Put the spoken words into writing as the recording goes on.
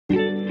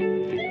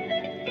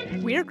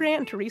We're Grant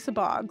and Teresa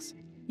Boggs.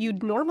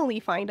 You'd normally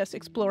find us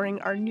exploring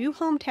our new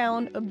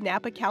hometown of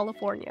Napa,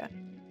 California,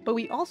 but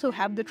we also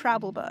have the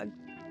travel bug.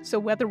 So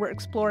whether we're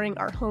exploring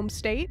our home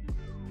state,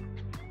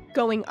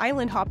 going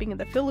island hopping in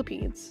the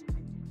Philippines,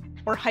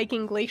 or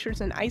hiking glaciers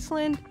in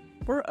Iceland,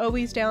 we're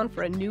always down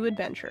for a new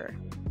adventure.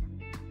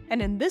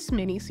 And in this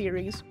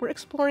mini-series, we're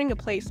exploring a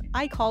place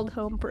I called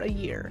home for a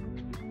year,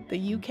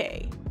 the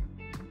UK.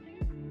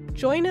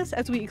 Join us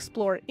as we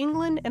explore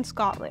England and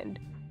Scotland,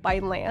 by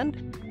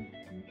land,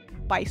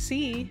 by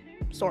sea,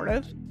 sort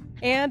of,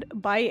 and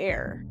by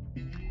air.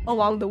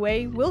 Along the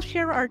way, we'll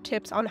share our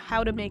tips on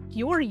how to make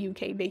your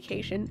UK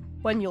vacation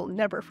one you'll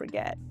never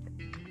forget.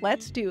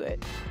 Let's do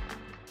it!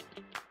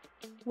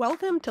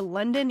 Welcome to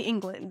London,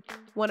 England,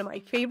 one of my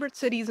favorite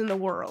cities in the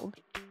world.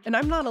 And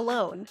I'm not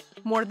alone.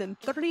 More than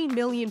 30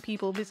 million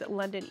people visit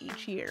London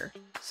each year.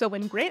 So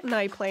when Grant and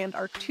I planned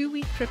our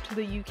 2-week trip to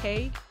the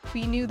UK,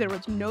 we knew there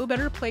was no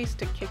better place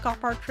to kick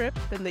off our trip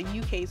than the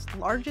UK's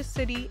largest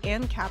city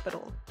and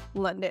capital,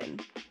 London.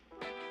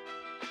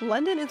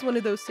 London is one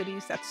of those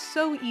cities that's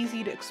so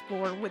easy to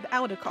explore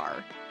without a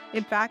car.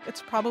 In fact,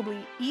 it's probably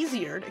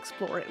easier to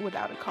explore it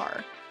without a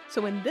car.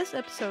 So in this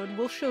episode,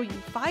 we'll show you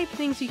 5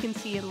 things you can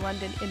see in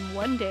London in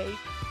one day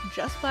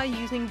just by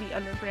using the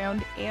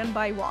underground and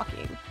by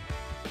walking.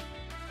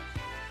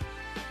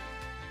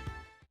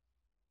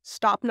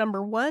 Stop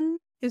number 1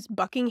 is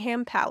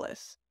Buckingham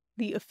Palace,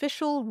 the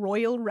official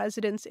royal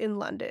residence in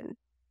London.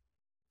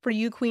 For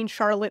you Queen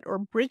Charlotte or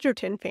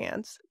Bridgerton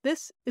fans,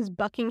 this is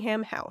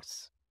Buckingham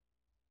House.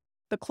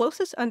 The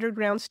closest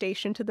underground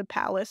station to the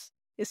palace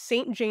is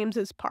St.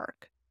 James's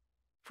Park.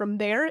 From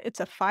there, it's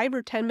a 5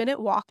 or 10 minute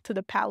walk to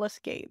the palace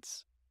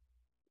gates.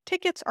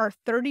 Tickets are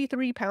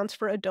 £33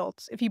 for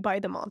adults if you buy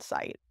them on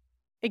site.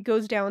 It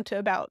goes down to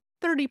about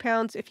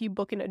 £30 if you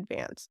book in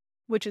advance,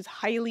 which is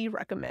highly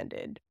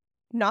recommended.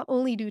 Not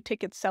only do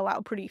tickets sell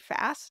out pretty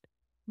fast,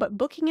 but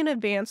booking in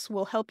advance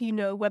will help you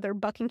know whether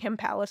Buckingham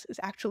Palace is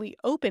actually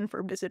open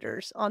for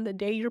visitors on the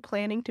day you're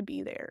planning to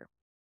be there.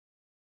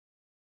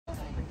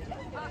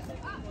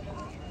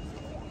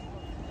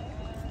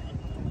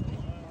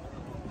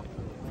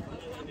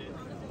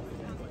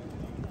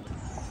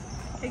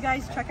 Hey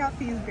guys, check out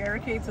these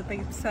barricades that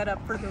they've set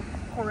up for the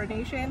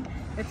coronation.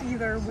 It's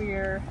either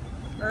we're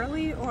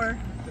early or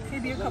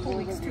maybe a couple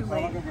weeks too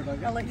late.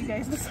 I'll let you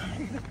guys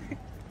decide.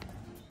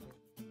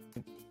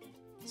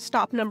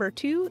 Stop number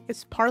 2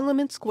 is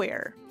Parliament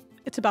Square.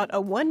 It's about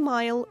a 1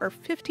 mile or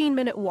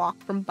 15-minute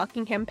walk from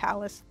Buckingham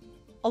Palace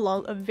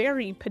along a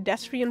very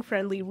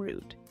pedestrian-friendly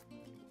route.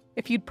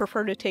 If you'd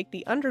prefer to take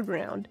the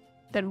underground,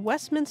 then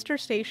Westminster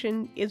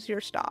Station is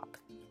your stop.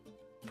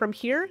 From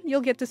here,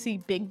 you'll get to see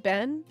Big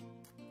Ben,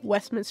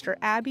 Westminster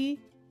Abbey,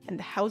 and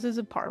the Houses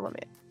of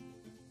Parliament.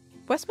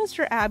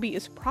 Westminster Abbey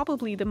is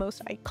probably the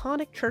most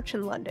iconic church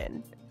in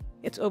London.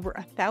 It's over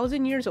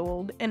 1,000 years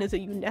old and is a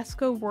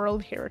UNESCO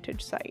World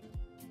Heritage Site.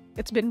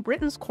 It's been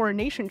Britain's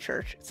coronation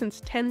church since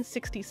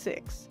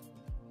 1066.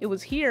 It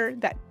was here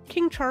that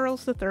King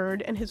Charles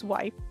III and his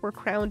wife were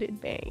crowned in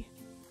May.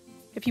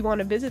 If you want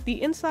to visit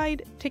the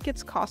inside,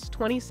 tickets cost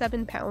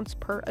 £27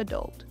 per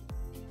adult.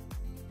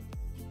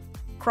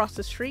 Across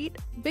the street,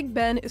 Big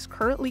Ben is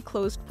currently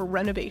closed for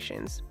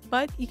renovations,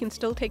 but you can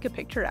still take a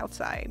picture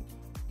outside.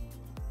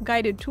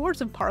 Guided tours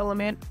of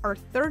Parliament are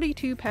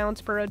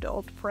 £32 per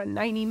adult for a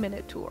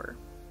 90-minute tour.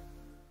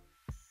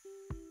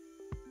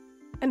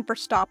 And for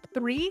stop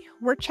 3,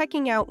 we're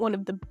checking out one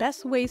of the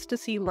best ways to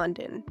see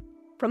London,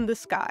 from the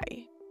sky.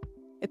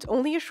 It's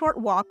only a short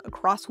walk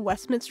across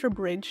Westminster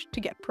Bridge to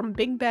get from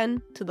Big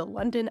Ben to the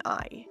London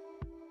Eye.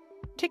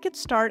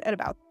 Tickets start at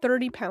about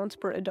 £30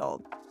 per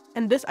adult.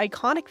 And this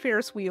iconic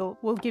Ferris wheel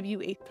will give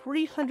you a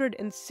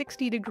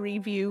 360-degree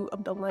view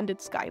of the London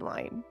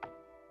skyline.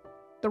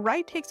 The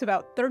ride takes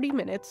about 30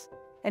 minutes,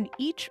 and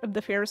each of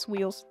the Ferris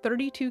wheel's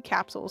 32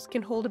 capsules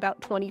can hold about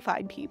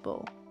 25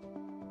 people.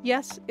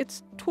 Yes,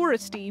 it's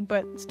touristy,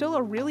 but still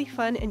a really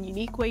fun and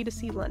unique way to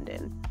see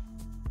London.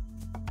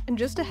 And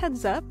just a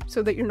heads up,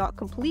 so that you're not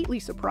completely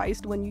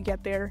surprised when you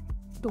get there,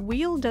 the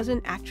wheel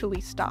doesn't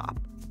actually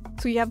stop,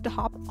 so you have to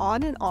hop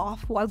on and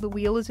off while the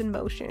wheel is in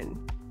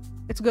motion.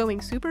 It's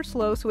going super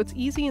slow, so it's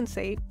easy and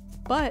safe,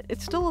 but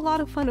it's still a lot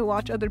of fun to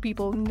watch other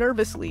people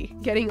nervously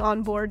getting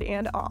on board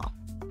and off.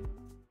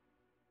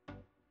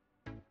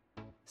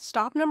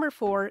 Stop number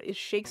 4 is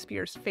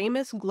Shakespeare's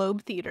famous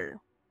Globe Theatre.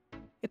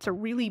 It's a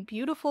really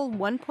beautiful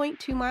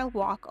 1.2-mile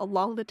walk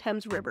along the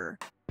Thames River,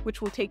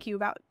 which will take you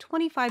about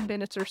 25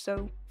 minutes or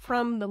so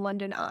from the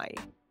London Eye.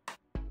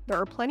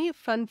 There are plenty of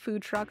fun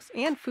food trucks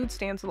and food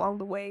stands along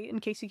the way in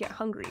case you get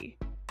hungry.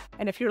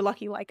 And if you're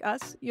lucky like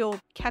us, you'll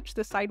catch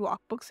the sidewalk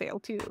book sale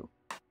too.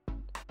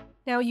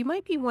 Now you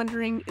might be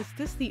wondering, is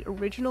this the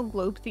original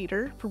Globe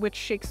Theatre for which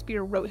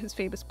Shakespeare wrote his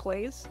famous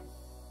plays?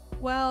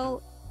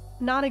 Well,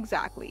 not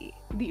exactly.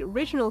 The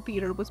original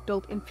theatre was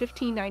built in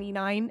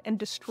 1599 and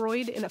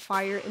destroyed in a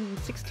fire in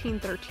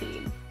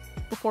 1613,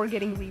 before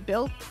getting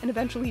rebuilt and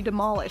eventually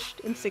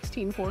demolished in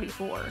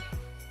 1644.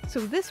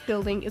 So this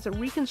building is a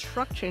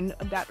reconstruction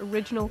of that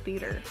original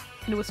theatre,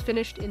 and it was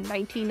finished in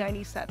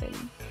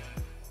 1997.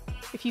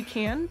 If you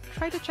can,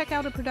 try to check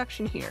out a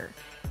production here.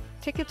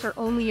 Tickets are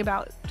only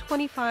about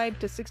 £25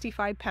 to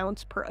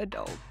 £65 per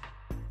adult.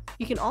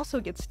 You can also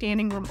get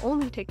standing room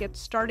only tickets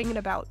starting at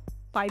about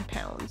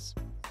 £5.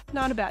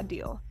 Not a bad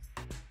deal.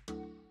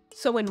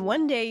 So in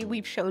one day,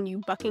 we've shown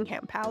you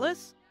Buckingham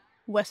Palace,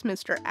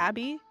 Westminster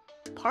Abbey,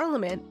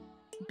 Parliament,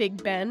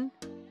 Big Ben,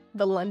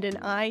 the London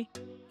Eye,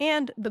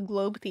 and the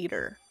Globe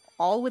Theatre,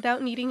 all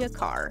without needing a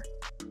car.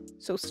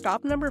 So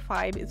stop number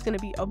 5 is going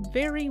to be a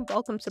very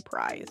welcome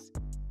surprise.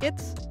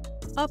 It's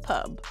a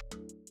pub.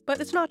 But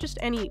it's not just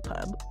any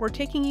pub. We're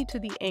taking you to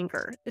the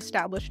Anchor,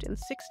 established in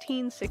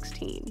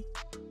 1616.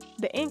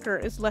 The Anchor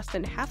is less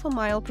than half a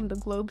mile from the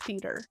Globe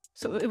Theatre,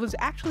 so it was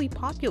actually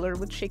popular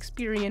with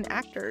Shakespearean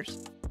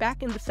actors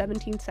back in the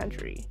 17th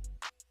century.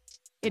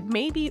 It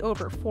may be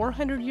over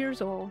 400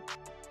 years old,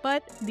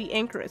 but the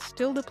Anchor is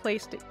still the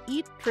place to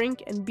eat,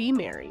 drink, and be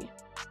merry.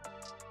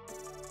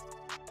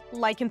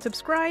 Like and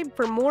subscribe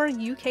for more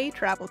UK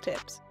travel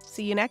tips.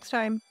 See you next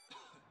time.